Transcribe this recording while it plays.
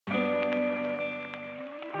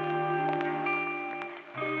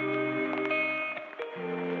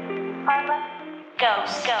I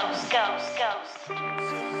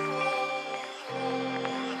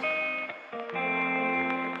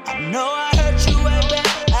know I hurt you way back,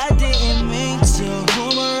 I didn't mean to.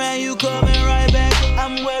 Boomerang, you coming right back,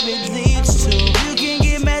 I'm where it leads to. You can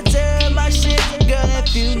get mad to my shit, girl,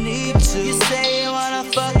 if you need to. You say you wanna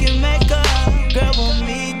fucking make up, girl, well,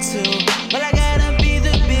 me too. But I gotta be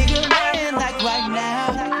the bigger man, like right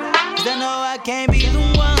now. Cause I know I can't be the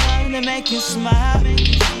one to make you smile.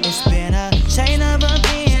 It's been a chain of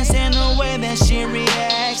events and the way that she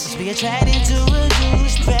reacts. We attracted to a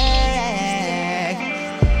douchebag.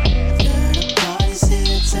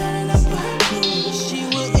 Turning up her mood, she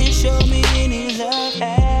wouldn't show me any love.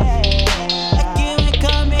 Like you ain't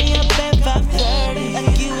call me up at 5:30.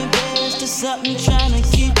 Like you embarrassed or something, trying to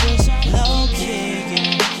keep us low key.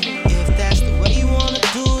 If that's the way you wanna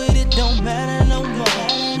do it, it don't matter no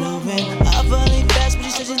more. Moving awfully fast, but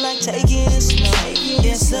she said she like taking it slow.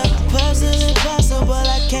 It's a puzzle impossible,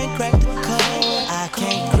 I can't crack the code. I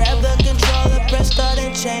can't grab the controller, press start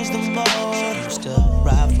and change the mode. Used to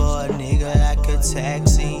ride for a nigga like a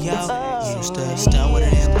taxi, yo. Used to stunt with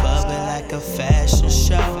it in public like a fashion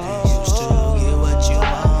show.